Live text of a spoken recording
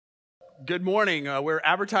Good morning. We're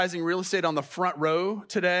advertising real estate on the front row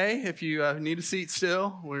today. If you need a seat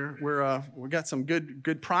still, we got some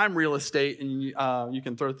good prime real estate, and you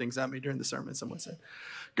can throw things at me during the sermon. Someone said,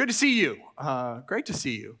 "Good to see you. Great to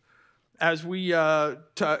see you." As we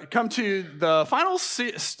come to the final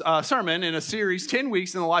sermon in a series, 10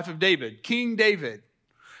 weeks in the life of David, King David,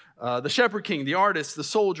 the shepherd king, the artist, the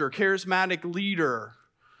soldier, charismatic leader,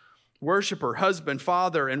 worshiper, husband,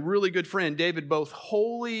 father, and really good friend. David, both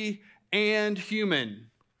holy and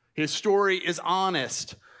human. His story is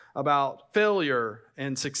honest about failure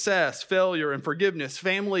and success, failure and forgiveness,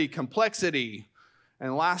 family complexity,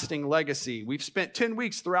 and lasting legacy. We've spent 10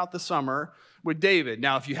 weeks throughout the summer with David.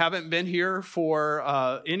 Now, if you haven't been here for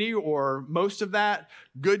any or most of that,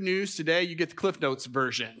 good news today, you get the Cliff Notes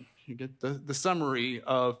version. You get the summary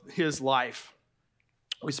of his life.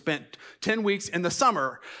 We spent 10 weeks in the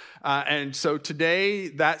summer. And so today,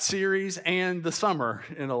 that series and the summer,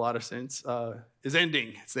 in a lot of sense, is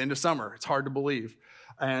ending. It's the end of summer. It's hard to believe.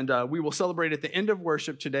 And we will celebrate at the end of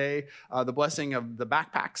worship today the blessing of the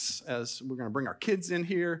backpacks, as we're going to bring our kids in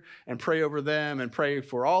here and pray over them and pray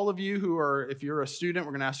for all of you who are, if you're a student,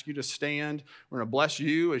 we're going to ask you to stand. We're going to bless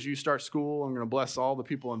you as you start school. I'm going to bless all the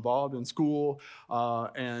people involved in school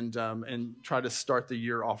and try to start the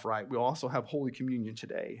year off right. We'll also have Holy Communion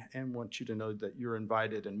today and want you to know that you're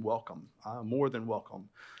invited and welcome, more than welcome,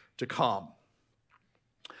 to come.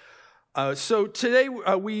 So today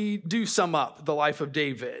we do sum up the life of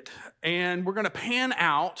David, and we're going to pan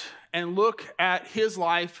out and look at his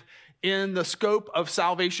life in the scope of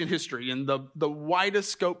salvation history, in the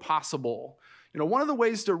widest scope possible. You know, one of the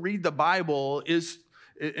ways to read the Bible is,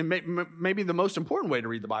 and maybe the most important way to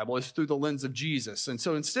read the Bible is through the lens of Jesus. And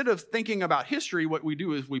so instead of thinking about history, what we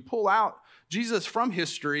do is we pull out Jesus from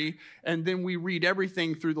history, and then we read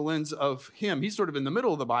everything through the lens of him. He's sort of in the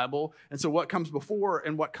middle of the Bible, and so what comes before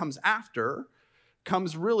and what comes after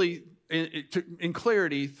comes really in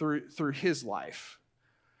clarity through his life.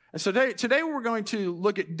 And so today we're going to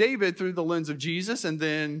look at David through the lens of Jesus and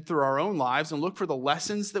then through our own lives and look for the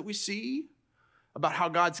lessons that we see about how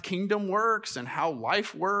God's kingdom works and how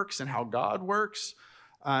life works and how God works.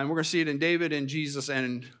 And we're going to see it in David and Jesus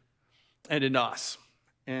and in us.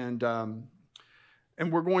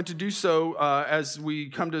 And we're going to do so as we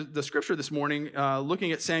come to the scripture this morning,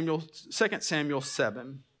 looking at 2 Samuel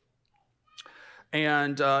 7.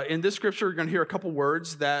 And in this scripture, we're going to hear a couple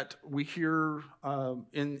words that we hear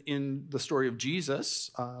in the story of Jesus.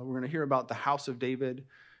 We're going to hear about the house of David,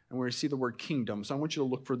 and we're going to see the word kingdom. So I want you to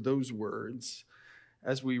look for those words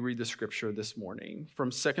as we read the scripture this morning from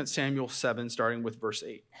 2 Samuel 7, starting with verse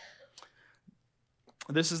 8.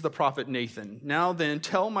 This is the prophet Nathan. "Now then,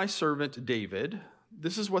 tell my servant David,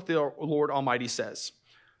 this is what the Lord Almighty says.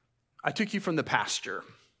 I took you from the pasture,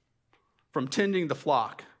 from tending the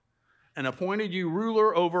flock, and appointed you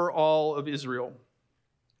ruler over all of Israel.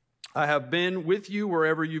 I have been with you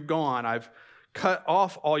wherever you've gone. I've cut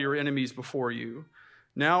off all your enemies before you.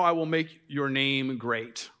 Now I will make your name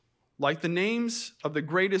great, like the names of the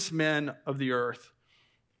greatest men of the earth.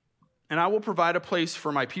 And I will provide a place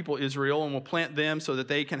for my people Israel, and will plant them so that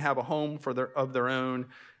they can have a home of their own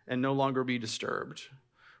and no longer be disturbed.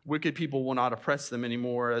 Wicked people will not oppress them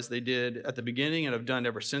anymore as they did at the beginning and have done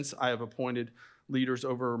ever since I have appointed leaders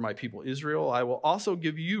over my people Israel. I will also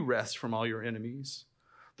give you rest from all your enemies.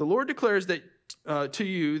 The Lord declares that to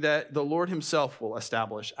you that the Lord himself will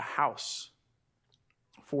establish a house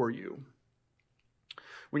for you.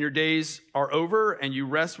 When your days are over and you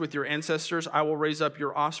rest with your ancestors, I will raise up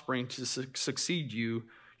your offspring to succeed you,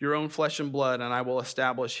 your own flesh and blood, and I will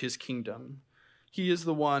establish his kingdom. He is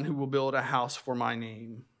the one who will build a house for my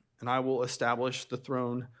name, and I will establish the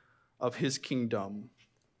throne of his kingdom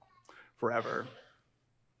forever."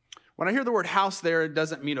 When I hear the word house there, it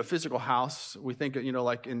doesn't mean a physical house. We think,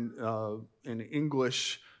 like in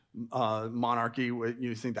English monarchy,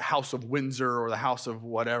 you think the House of Windsor or the House of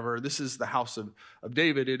whatever. This is the house of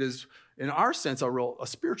David. It is, in our sense, a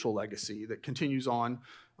spiritual legacy that continues on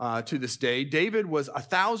to this day. David was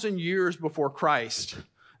 1,000 years before Christ,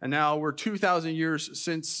 and now we're 2,000 years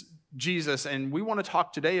since Jesus, and we want to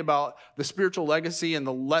talk today about the spiritual legacy and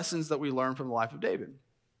the lessons that we learn from the life of David.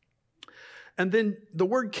 And then the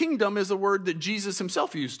word kingdom is a word that Jesus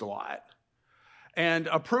himself used a lot and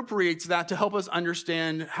appropriates that to help us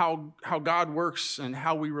understand how God works and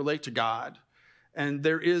how we relate to God. And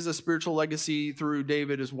there is a spiritual legacy through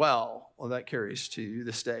David as well. Well, that carries to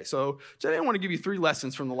this day. So today I want to give you 3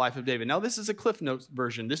 lessons from the life of David. Now, this is a Cliff Notes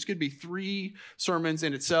version. This could be 3 sermons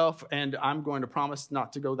in itself, and I'm going to promise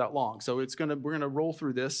not to go that long. So we're going to roll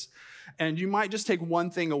through this, and you might just take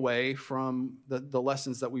one thing away from the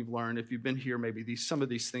lessons that we've learned. If you've been here, maybe some of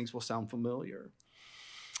these things will sound familiar.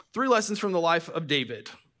 3 lessons from the life of David.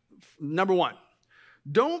 Number 1,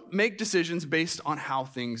 don't make decisions based on how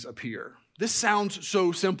things appear. This sounds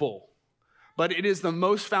so simple, but it is the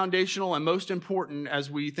most foundational and most important as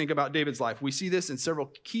we think about David's life. We see this in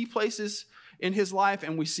several key places in his life,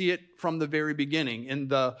 and we see it from the very beginning in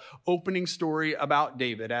the opening story about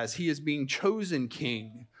David as he is being chosen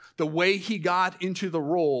king. The way he got into the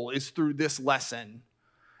role is through this lesson.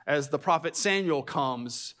 As the prophet Samuel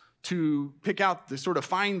comes to pick out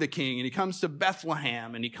find the king, and he comes to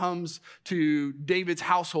Bethlehem, and he comes to David's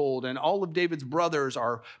household, and all of David's brothers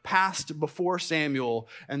are passed before Samuel,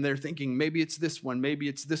 and they're thinking, maybe it's this one,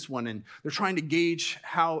 and they're trying to gauge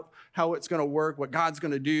how it's going to work, what God's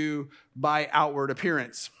going to do by outward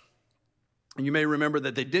appearance. And you may remember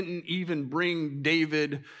that they didn't even bring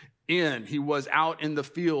David in. He was out in the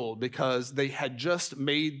field because they had just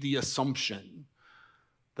made the assumption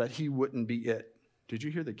that he wouldn't be it. Did you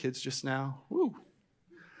hear the kids just now? Woo.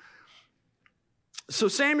 So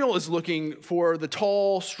Samuel is looking for the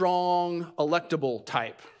tall, strong, electable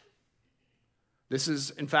type. This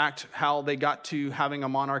is, in fact, how they got to having a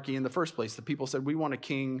monarchy in the first place. The people said, we want a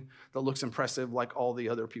king that looks impressive like all the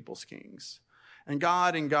other people's kings. And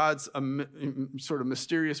God, in God's sort of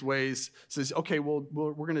mysterious ways, says, okay, well,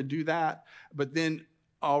 we're going to do that, but then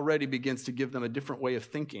already begins to give them a different way of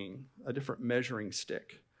thinking, a different measuring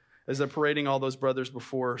stick. As they're parading all those brothers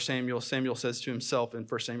before Samuel, Samuel says to himself in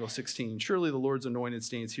 1 Samuel 16, surely the Lord's anointed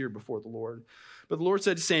stands here before the Lord. But the Lord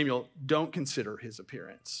said to Samuel, don't consider his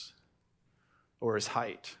appearance or his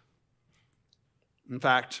height. In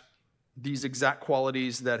fact, these exact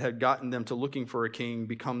qualities that had gotten them to looking for a king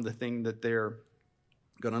become the thing that they're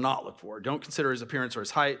going to not look for. Don't consider his appearance or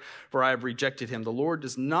his height, for I have rejected him. The Lord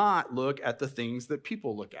does not look at the things that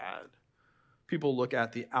people look at. People look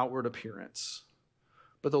at the outward appearance,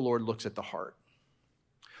 but the Lord looks at the heart.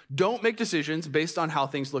 Don't make decisions based on how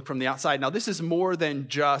things look from the outside. Now, this is more than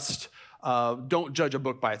just don't judge a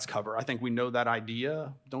book by its cover. I think we know that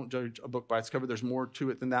idea. Don't judge a book by its cover. There's more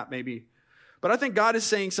to it than that, maybe. But I think God is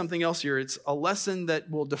saying something else here. It's a lesson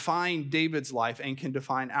that will define David's life and can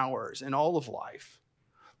define ours and all of life.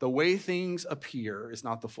 The way things appear is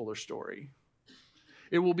not the fuller story.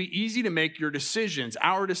 It will be easy to make your decisions,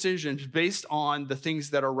 our decisions, based on the things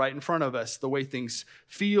that are right in front of us, the way things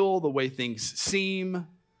feel, the way things seem.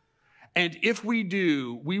 And if we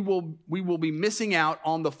do, we will be missing out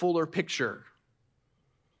on the fuller picture.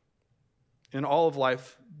 In all of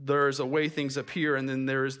life, there's a way things appear, and then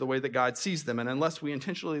there is the way that God sees them. And unless we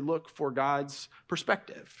intentionally look for God's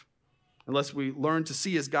perspective, unless we learn to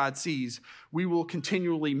see as God sees, we will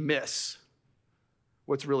continually miss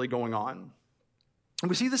what's really going on. And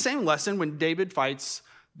we see the same lesson when David fights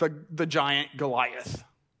the giant Goliath,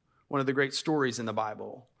 one of the great stories in the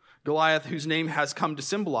Bible. Goliath, whose name has come to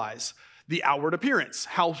symbolize the outward appearance,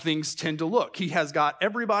 how things tend to look. He has got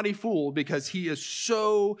everybody fooled because he is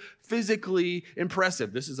so physically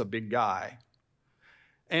impressive. This is a big guy.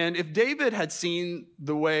 And if David had seen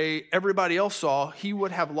the way everybody else saw, he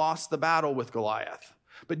would have lost the battle with Goliath.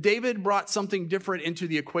 But David brought something different into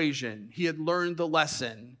the equation. He had learned the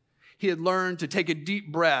lesson. He had learned to take a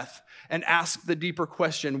deep breath and ask the deeper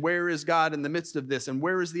question, where is God in the midst of this? And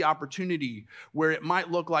where is the opportunity where it might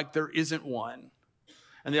look like there isn't one?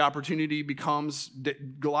 And the opportunity becomes,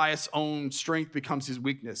 Goliath's own strength becomes his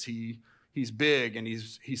weakness. He's big and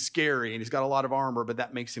he's scary and he's got a lot of armor, but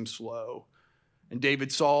that makes him slow. And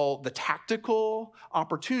David saw the tactical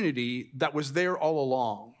opportunity that was there all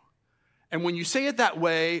along. And when you say it that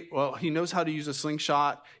way, well, he knows how to use a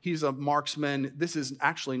slingshot. He's a marksman. This is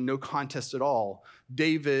actually no contest at all.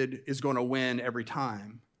 David is going to win every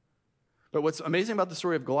time. But what's amazing about the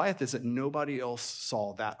story of Goliath is that nobody else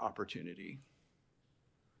saw that opportunity.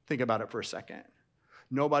 Think about it for a second.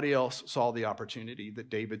 Nobody else saw the opportunity that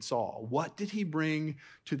David saw. What did he bring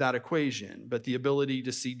to that equation but the ability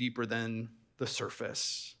to see deeper than the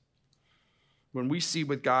surface? When we see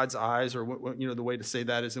with God's eyes, or the way to say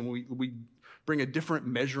that is, and we bring a different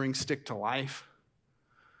measuring stick to life,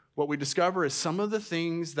 what we discover is some of the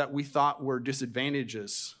things that we thought were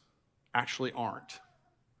disadvantages actually aren't.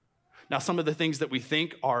 Now, some of the things that we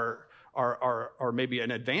think are maybe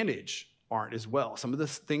an advantage aren't as well. Some of the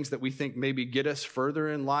things that we think maybe get us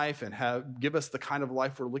further in life and give us the kind of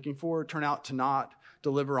life we're looking for turn out to not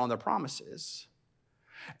deliver on their promises.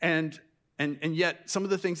 And And yet, some of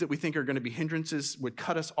the things that we think are going to be hindrances would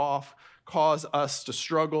cut us off, cause us to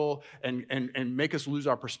struggle, and make us lose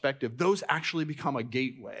our perspective. Those actually become a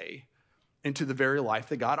gateway into the very life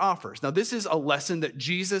that God offers. Now, this is a lesson that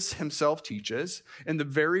Jesus himself teaches in the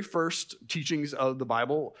very first teachings of the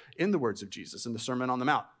Bible in the words of Jesus, in the Sermon on the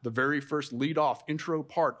Mount. The very first lead-off intro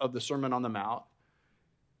part of the Sermon on the Mount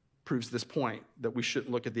proves this point, that we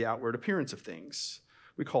shouldn't look at the outward appearance of things.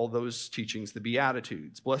 We call those teachings the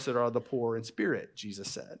Beatitudes. Blessed are the poor in spirit, Jesus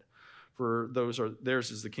said, for theirs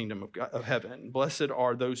is the kingdom of heaven. Blessed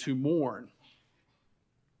are those who mourn,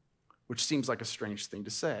 which seems like a strange thing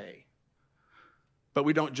to say. But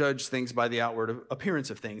we don't judge things by the outward appearance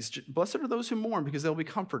of things. Blessed are those who mourn, because they'll be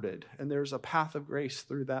comforted, and there's a path of grace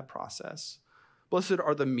through that process. Blessed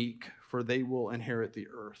are the meek, for they will inherit the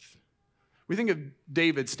earth. We think of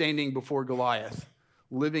David standing before Goliath,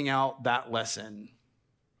 living out that lesson.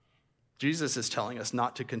 Jesus is telling us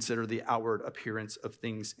not to consider the outward appearance of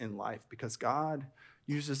things in life, because God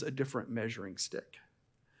uses a different measuring stick.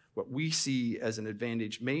 What we see as an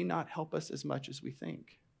advantage may not help us as much as we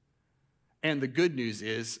think. And the good news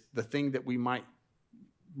is, the thing that we might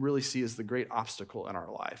really see as the great obstacle in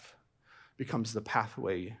our life becomes the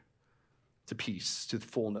pathway to peace, to the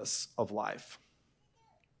fullness of life.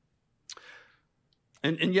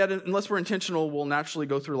 And yet, unless we're intentional, we'll naturally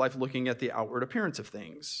go through life looking at the outward appearance of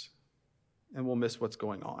things, and we'll miss what's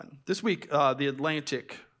going on. This week, The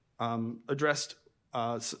Atlantic addressed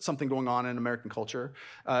something going on in American culture.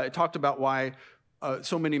 It talked about why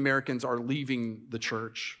so many Americans are leaving the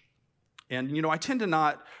church. And, I tend to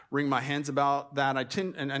not wring my hands about that. I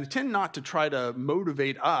tend not to try to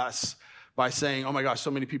motivate us by saying, oh my gosh, so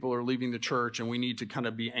many people are leaving the church and we need to kind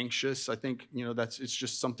of be anxious. I think, it's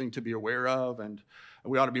just something to be aware of, and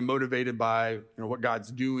we ought to be motivated by, what God's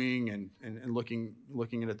doing and looking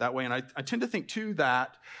at it that way. And I tend to think too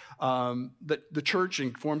that the church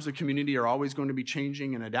and forms of community are always going to be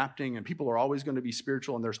changing and adapting, and people are always going to be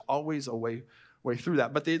spiritual, and there's always a way through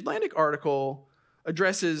that. But the Atlantic article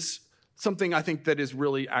addresses something I think that is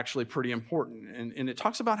really actually pretty important. And it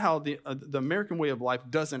talks about how the American way of life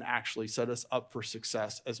doesn't actually set us up for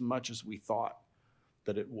success as much as we thought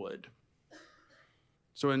that it would.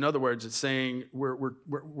 So in other words, it's saying we're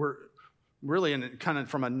really in kind of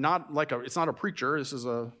from it's not a preacher. This is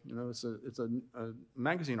it's a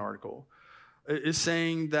magazine article. It's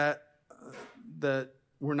saying that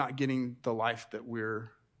we're not getting the life that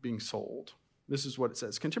we're being sold. This is what it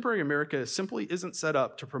says. Contemporary America simply isn't set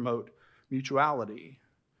up to promote mutuality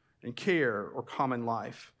and care or common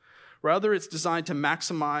life. Rather, it's designed to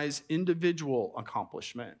maximize individual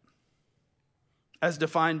accomplishment as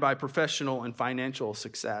defined by professional and financial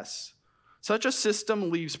success. Such a system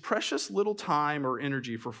leaves precious little time or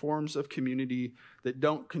energy for forms of community that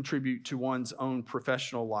don't contribute to one's own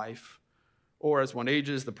professional life, or as one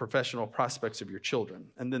ages, the professional prospects of your children.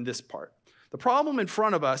 And then this part. The problem in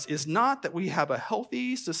front of us is not that we have a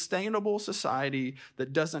healthy, sustainable society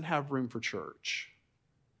that doesn't have room for church.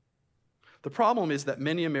 The problem is that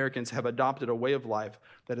many Americans have adopted a way of life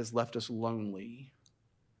that has left us lonely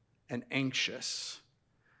and anxious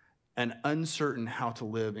and uncertain how to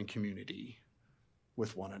live in community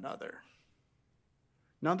with one another.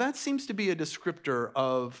 Now, that seems to be a descriptor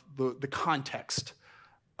of the context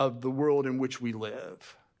of the world in which we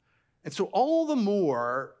live. And so all the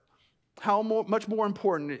more, much more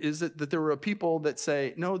important is it that there are people that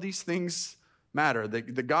say, no, these things matter. The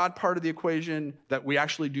God part of the equation, that we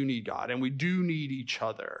actually do need God, and we do need each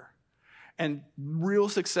other. And real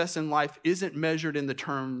success in life isn't measured in the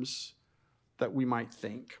terms that we might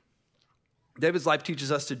think. David's life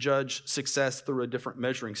teaches us to judge success through a different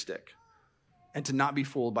measuring stick, and to not be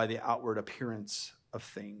fooled by the outward appearance of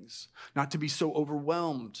things, not to be so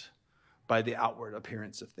overwhelmed by the outward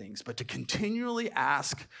appearance of things, but to continually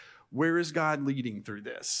ask, where is God leading through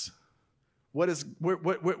this? What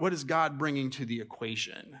is God bringing to the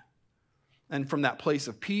equation? And from that place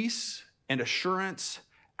of peace and assurance,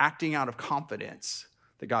 acting out of confidence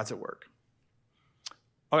that God's at work.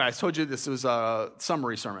 Okay, I told you this was a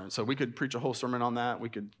summary sermon, so we could preach a whole sermon on that. We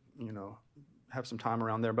could, have some time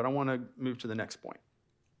around there, but I want to move to the next point.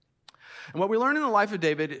 And what we learn in the life of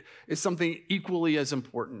David is something equally as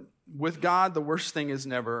important. With God, the worst thing is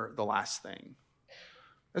never the last thing.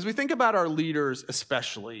 As we think about our leaders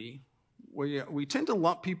especially, we tend to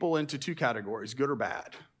lump people into two categories, good or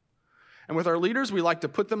bad. And with our leaders, we like to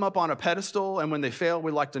put them up on a pedestal, and when they fail,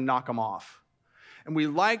 we like to knock them off. And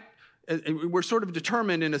we're sort of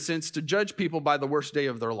determined, in a sense, to judge people by the worst day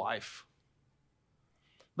of their life.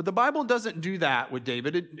 But the Bible doesn't do that with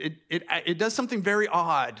David. It does something very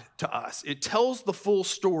odd to us. It tells the full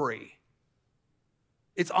story.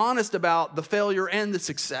 It's honest about the failure and the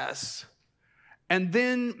success, and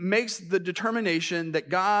then makes the determination that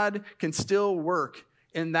God can still work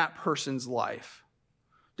in that person's life.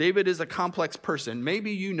 David is a complex person.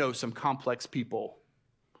 Maybe you know some complex people.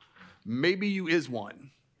 Maybe you is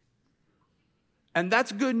one. And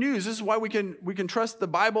that's good news. This is why we can trust the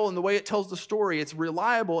Bible and the way it tells the story. It's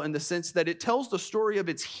reliable in the sense that it tells the story of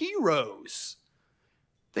its heroes.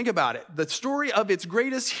 Think about it. The story of its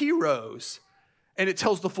greatest heroes. And it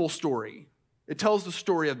tells the full story. It tells the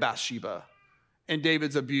story of Bathsheba and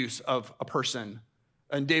David's abuse of a person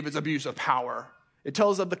and David's abuse of power. It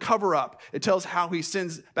tells of the cover-up. It tells how he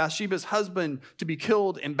sends Bathsheba's husband to be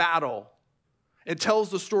killed in battle. It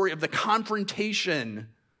tells the story of the confrontation.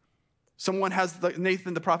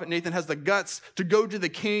 The prophet Nathan has the guts to go to the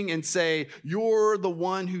king and say, you're the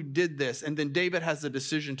one who did this. And then David has the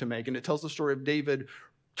decision to make. And it tells the story of David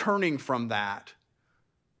turning from that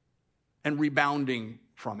and rebounding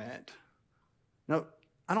from it. Now,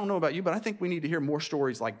 I don't know about you, but I think we need to hear more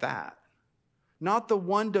stories like that. Not the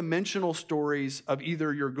one-dimensional stories of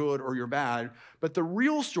either you're good or you're bad, but the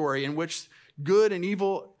real story in which good and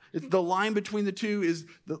evil, the line between the two is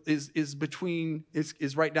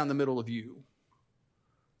right down the middle of you.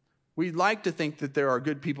 We like to think that there are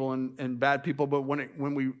good people and bad people, but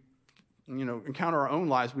when we encounter our own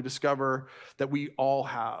lives, we discover that we all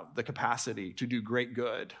have the capacity to do great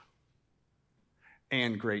good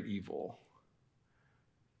and great evil.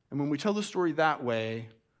 And when we tell the story that way,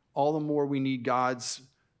 all the more we need God's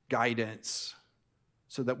guidance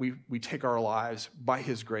so that we take our lives by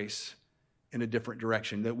his grace in a different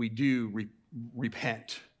direction, that we do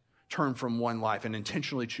repent, turn from one life and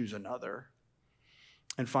intentionally choose another,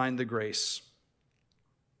 and find the grace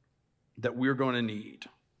that we're going to need.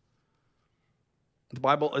 The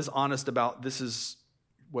Bible is honest about this is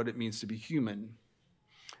what it means to be human.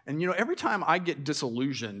 And every time I get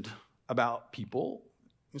disillusioned about people,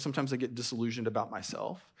 sometimes I get disillusioned about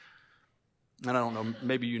myself. And I don't know,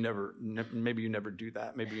 maybe you never do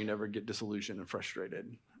that. Maybe you never get disillusioned and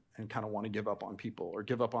frustrated and kind of want to give up on people or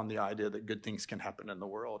give up on the idea that good things can happen in the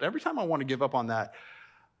world. Every time I want to give up on that,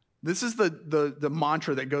 this is the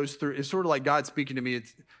mantra that goes through. It's sort of like God speaking to me.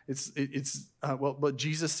 But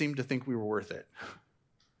Jesus seemed to think we were worth it.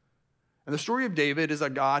 And the story of David is a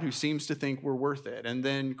God who seems to think we're worth it. And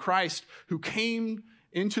then Christ, who came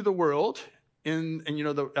into the world, some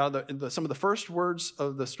of the first words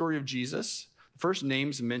of the story of Jesus, the first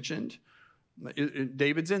names mentioned,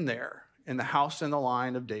 David's in there. In the house and the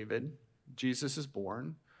line of David, Jesus is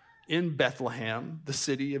born. In Bethlehem, the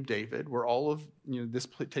city of David, where all of this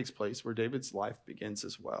takes place, where David's life begins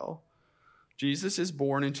as well. Jesus is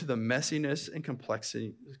born into the messiness and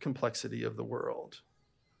complexity of the world.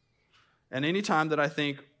 And anytime that I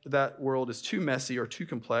think that world is too messy or too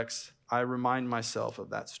complex, I remind myself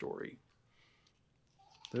of that story.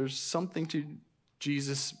 There's something to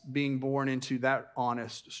Jesus being born into that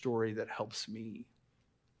honest story that helps me.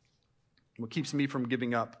 What keeps me from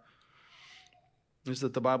giving up is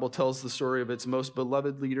that the Bible tells the story of its most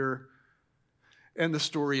beloved leader and the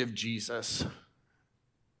story of Jesus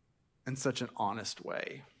in such an honest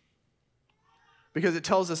way. Because it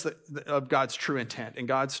tells us of God's true intent. In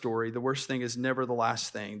God's story, the worst thing is never the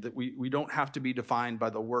last thing, that we don't have to be defined by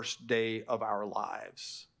the worst day of our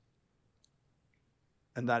lives.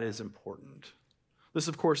 And that is important. This,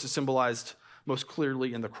 of course, is symbolized most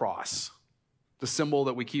clearly in the cross, the symbol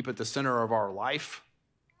that we keep at the center of our life.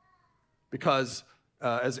 Because,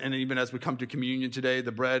 even as we come to communion today,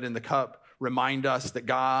 the bread and the cup remind us that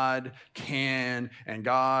God can and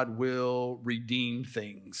God will redeem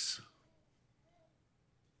things.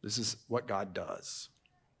 This is what God does.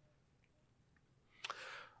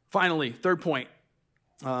 Finally, third point,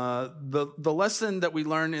 the lesson that we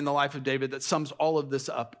learn in the life of David that sums all of this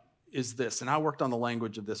up is this, and I worked on the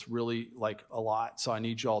language of this really a lot, so I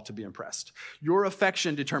need you all to be impressed. Your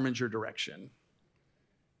affection determines your direction.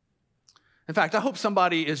 In fact, I hope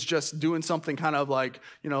somebody is just doing something kind of like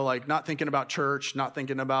not thinking about church, not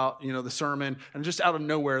thinking about, the sermon, and just out of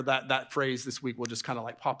nowhere that phrase this week will just kind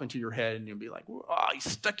of pop into your head and you'll be like, oh, you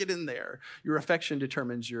stuck it in there. Your affection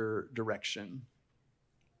determines your direction.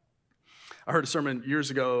 I heard a sermon years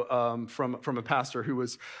ago from a pastor who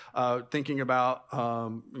was thinking about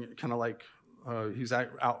he was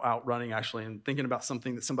out running actually and thinking about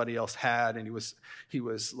something that somebody else had, and he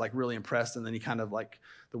was really impressed, and then he kind of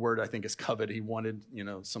the word I think is covet. He wanted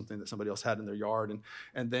something that somebody else had in their yard,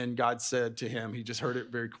 and then God said to him, he just heard it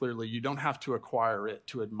very clearly, you don't have to acquire it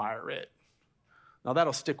to admire it. Now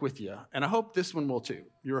that'll stick with you, and I hope this one will too.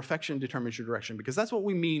 Your affection determines your direction, because that's what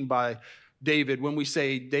we mean by David when we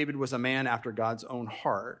say David was a man after God's own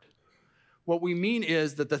heart. what we mean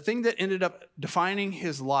is that the thing that ended up defining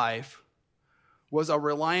his life was a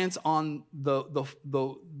reliance on the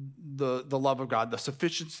love of God, the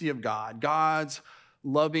sufficiency of God, God's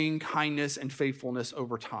loving kindness and faithfulness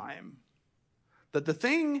over time. That the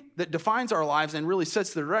thing that defines our lives and really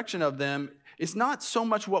sets the direction of them is not so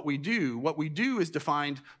much what we do. What we do is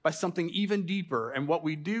defined by something even deeper, and what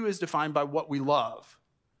we do is defined by what we love.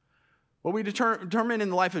 What we determine in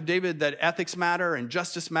the life of David, that ethics matter and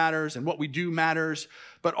justice matters and what we do matters,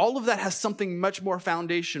 but all of that has something much more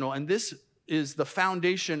foundational, and this is the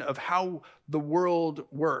foundation of how the world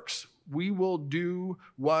works. We will do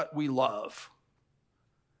what we love.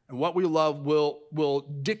 And what we love will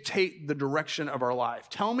dictate the direction of our life.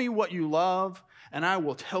 Tell me what you love, and I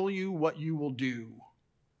will tell you what you will do.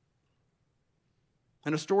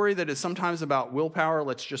 And a story that is sometimes about willpower,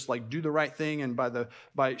 let's just do the right thing and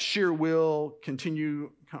by sheer will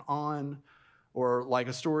continue on. Or like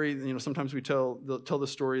a story, sometimes we tell the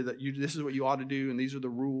story that this is what you ought to do and these are the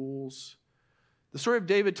rules. The story of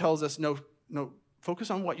David tells us, no,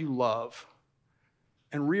 focus on what you love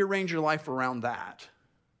and rearrange your life around that.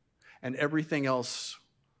 And everything else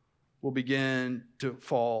will begin to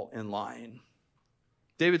fall in line.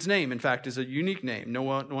 David's name, in fact, is a unique name. No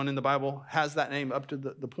one in the Bible has that name up to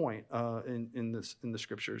the point in the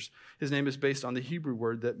scriptures. His name is based on the Hebrew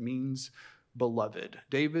word that means beloved.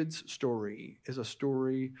 David's story is a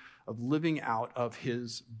story of living out of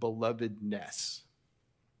his belovedness.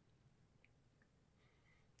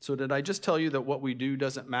 So did I just tell you that what we do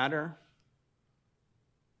doesn't matter?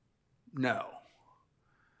 No.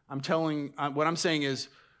 What I'm saying is,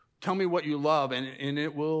 tell me what you love, and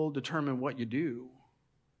it will determine what you do.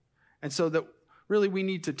 And so that really we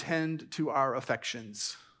need to tend to our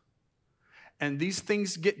affections. And these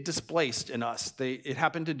things get displaced in us. It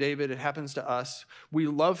happened to David, it happens to us. We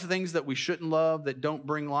love things that we shouldn't love, that don't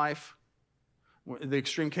bring life. In the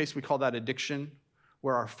extreme case, we call that addiction,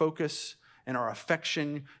 where our focus and our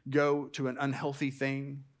affection go to an unhealthy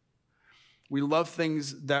thing. We love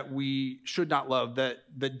things that we should not love,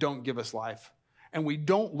 that don't give us life. And we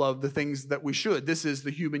don't love the things that we should. This is the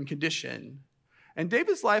human condition. And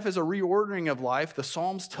David's life is a reordering of life. The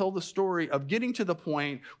Psalms tell the story of getting to the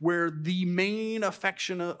point where the main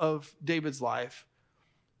affection of David's life,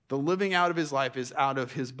 the living out of his life, is out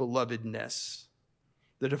of his belovedness.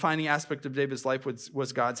 The defining aspect of David's life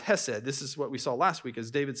was God's hesed. This is what we saw last week,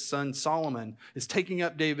 as David's son Solomon is taking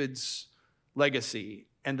up David's legacy.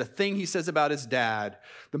 And the thing he says about his dad,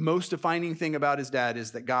 the most defining thing about his dad,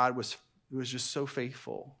 is that God was just so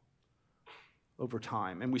faithful over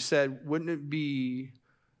time. And we said, wouldn't it be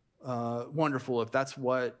wonderful if that's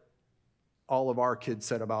what all of our kids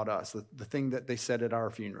said about us, the thing that they said at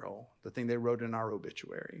our funeral, the thing they wrote in our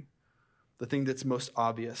obituary, the thing that's most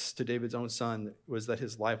obvious to David's own son was that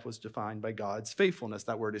his life was defined by God's faithfulness.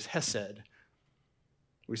 That word is hesed.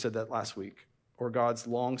 We said that last week. Or God's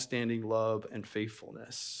long-standing love and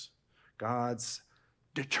faithfulness, God's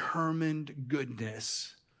determined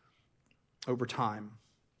goodness over time.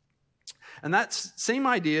 And that same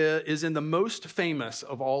idea is in the most famous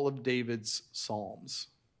of all of David's Psalms,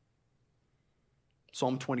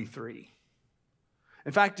 Psalm 23.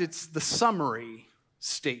 In fact, it's the summary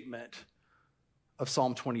statement of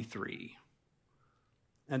Psalm 23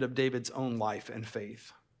 and of David's own life and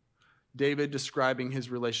faith. David describing his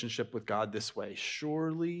relationship with God this way: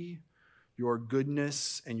 surely your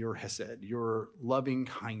goodness and your hesed, your loving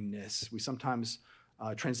kindness. We sometimes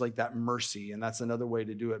translate that mercy, and that's another way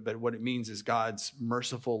to do it. But what it means is God's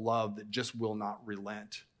merciful love that just will not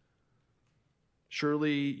relent.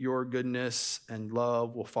 Surely your goodness and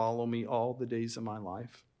love will follow me all the days of my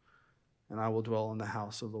life, and I will dwell in the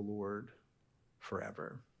house of the Lord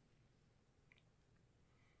forever.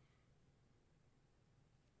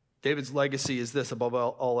 David's legacy is this: above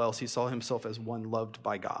all else, he saw himself as one loved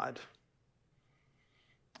by God.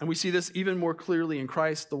 And we see this even more clearly in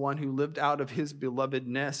Christ, the one who lived out of his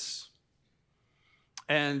belovedness.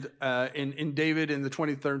 And in David, in the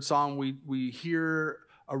 23rd Psalm, we hear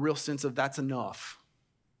a real sense of that's enough.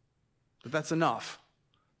 That's enough.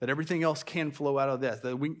 That everything else can flow out of this.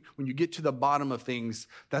 That when you get to the bottom of things,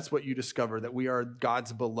 that's what you discover, that we are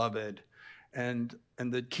God's beloved. And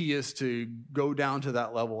the key is to go down to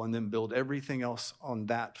that level and then build everything else on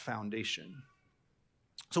that foundation.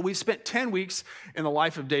 So we've spent 10 weeks in the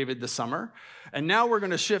life of David this summer, and now we're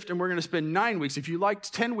going to shift and we're going to spend 9 weeks. If you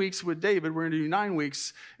liked 10 weeks with David, we're going to do 9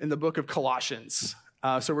 weeks in the book of Colossians.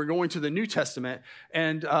 So we're going to the New Testament,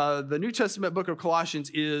 and the New Testament book of Colossians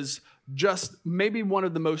is just maybe one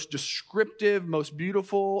of the most descriptive, most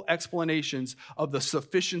beautiful explanations of the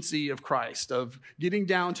sufficiency of Christ, of getting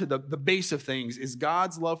down to the base of things, is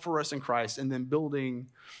God's love for us in Christ, and then building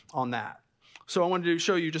on that. So I wanted to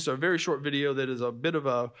show you just a very short video that is a bit of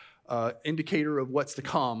a indicator of what's to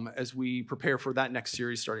come as we prepare for that next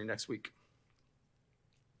series starting next week.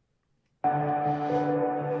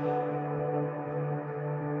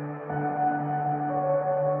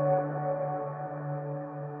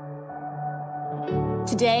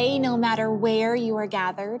 Today, no matter where you are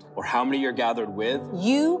gathered, or how many you're gathered with,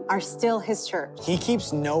 you are still his church. He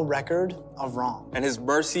keeps no record of wrong. and his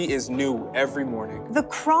mercy is new every morning. The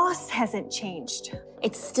cross hasn't changed.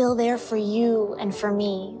 it's still there for you and for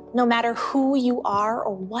me, no matter who you are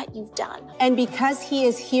or what you've done. And because he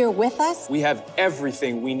is here with us, We have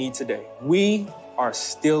everything we need today. We are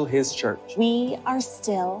still his church. We are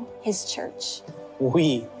still his church.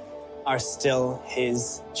 We are still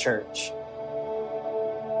his church.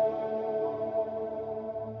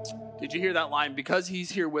 Did you hear that line? Because he's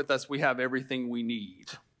here with us, we have everything we need.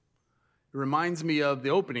 It reminds me of the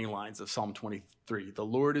opening lines of Psalm 23. The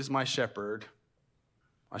Lord is my shepherd,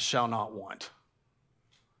 I shall not want.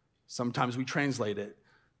 Sometimes we translate it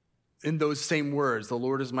in those same words. The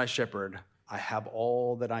Lord is my shepherd, I have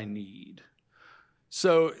all that I need.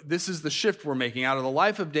 So this is the shift we're making out of the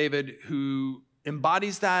life of David, who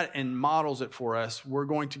embodies that and models it for us. We're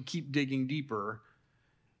going to keep digging deeper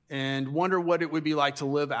and wonder what it would be like to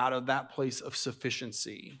live out of that place of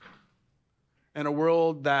sufficiency in a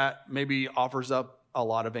world that maybe offers up a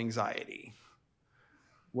lot of anxiety.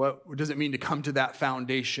 What does it mean to come to that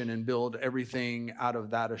foundation and build everything out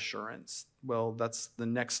of that assurance? Well, that's the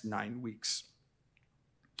next 9 weeks.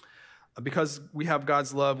 Because we have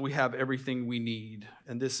God's love, we have everything we need.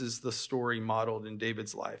 And this is the story modeled in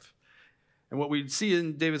David's life. And what we see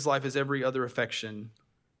in David's life is every other affection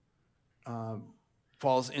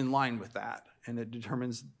falls in line with that, and it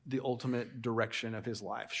determines the ultimate direction of his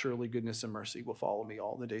life. Surely goodness and mercy will follow me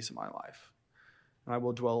all the days of my life, and I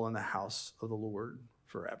will dwell in the house of the Lord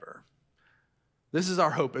forever. This is our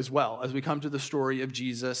hope as well. As we come to the story of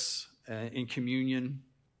Jesus in communion,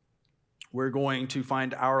 we're going to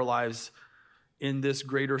find our lives in this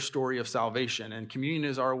greater story of salvation, and communion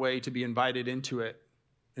is our way to be invited into it,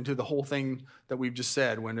 into the whole thing that we've just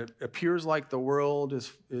said. When it appears like the world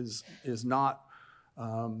is not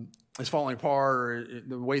is falling apart, or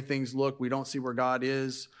the way things look, we don't see where God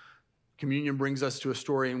is, communion brings us to a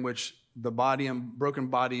story in which the body and broken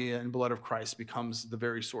body and blood of Christ becomes the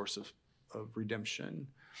very source of redemption.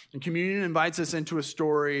 And communion invites us into a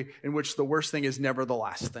story in which the worst thing is never the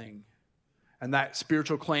last thing. And that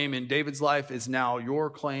spiritual claim in David's life is now your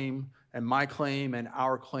claim and my claim and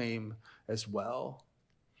our claim as well.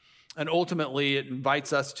 And ultimately, it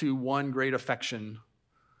invites us to one great affection,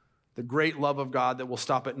 the great love of God that will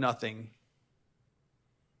stop at nothing,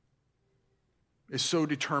 is so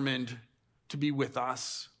determined to be with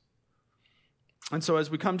us. And so as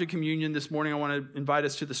we come to communion this morning, I want to invite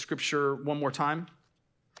us to the scripture one more time,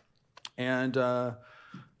 and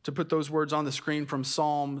to put those words on the screen from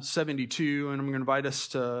Psalm 72, and I'm going to invite us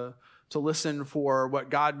to listen for what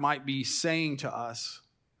God might be saying to us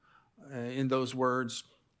in those words.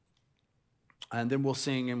 And then we'll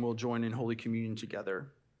sing and we'll join in Holy Communion together.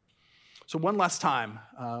 So one last time,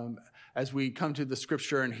 as we come to the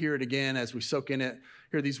scripture and hear it again, as we soak in it,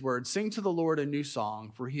 hear these words: sing to the Lord a new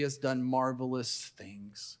song, for he has done marvelous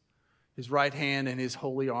things. His right hand and his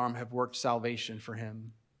holy arm have worked salvation for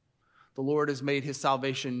him. The Lord has made his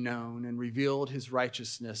salvation known and revealed his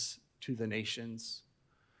righteousness to the nations.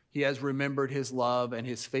 He has remembered his love and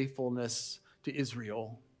his faithfulness to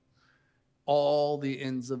Israel. All the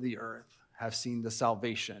ends of the earth have seen the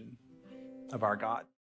salvation of our God.